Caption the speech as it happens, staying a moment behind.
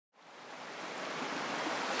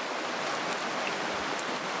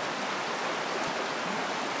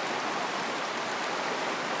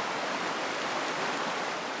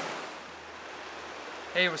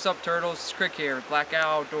Hey, what's up, turtles? It's Krik here with Black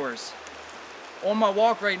Outdoors. On my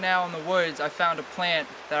walk right now in the woods, I found a plant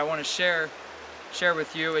that I want to share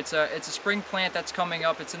with you. It's a spring plant that's coming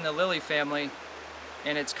up. It's in the lily family,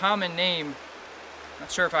 and its common name,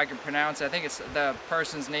 not sure if I can pronounce it. I think it's the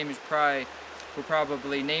person's name who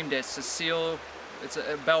probably named it Sessile. It's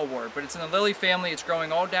a Bellwort, but it's in the lily family. It's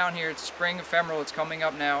growing all down here. It's spring ephemeral. It's coming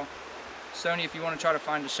up now. Sony, if you want to try to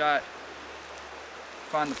find the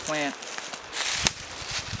plant.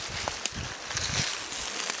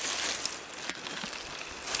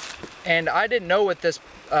 And I didn't know what this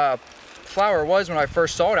flower was when I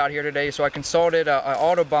first saw it out here today, so I consulted an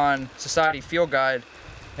Audubon Society field guide,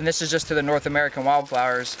 and this is just to the North American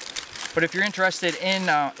wildflowers. But if you're interested in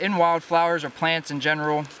wildflowers or plants in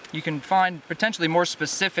general, you can find potentially more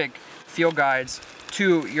specific field guides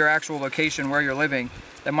to your actual location where you're living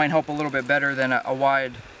that might help a little bit better than a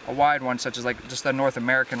wide one, such as like just the North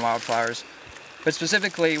American wildflowers. But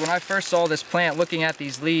specifically, when I first saw this plant, looking at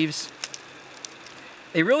these leaves,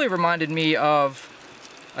 it really reminded me of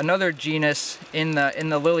another genus in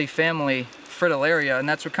the lily family, Fritillaria, and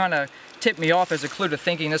that's what kind of tipped me off as a clue to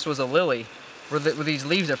thinking this was a lily, with these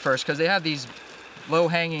leaves at first, because they have these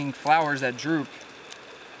low-hanging flowers that droop.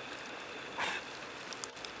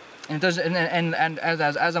 And it does, and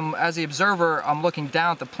as the observer, I'm looking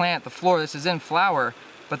down at the plant, the floor. This is in flower,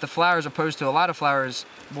 but the flowers, opposed to a lot of flowers,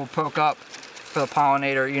 will poke up for the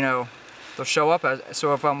pollinator. You know, they'll show up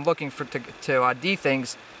so if I'm looking to ID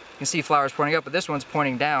things, you can see flowers pointing up, but this one's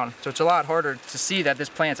pointing down. So it's a lot harder to see that this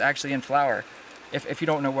plant's actually in flower if you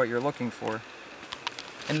don't know what you're looking for.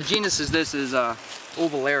 And the genus is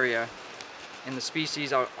Ovalaria, and the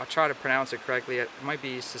species, I'll try to pronounce it correctly. It might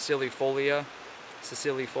be Sessile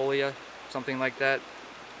something like that.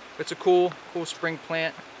 It's a cool spring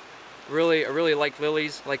plant. I really like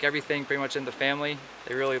lilies, like everything pretty much in the family.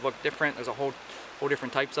 They really look different. There's a whole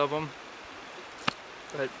different types of them.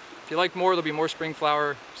 But if you like more, there'll be more spring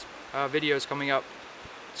flower videos coming up.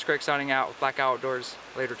 It's Krik signing out with Black Outdoors.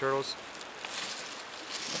 Later, turtles.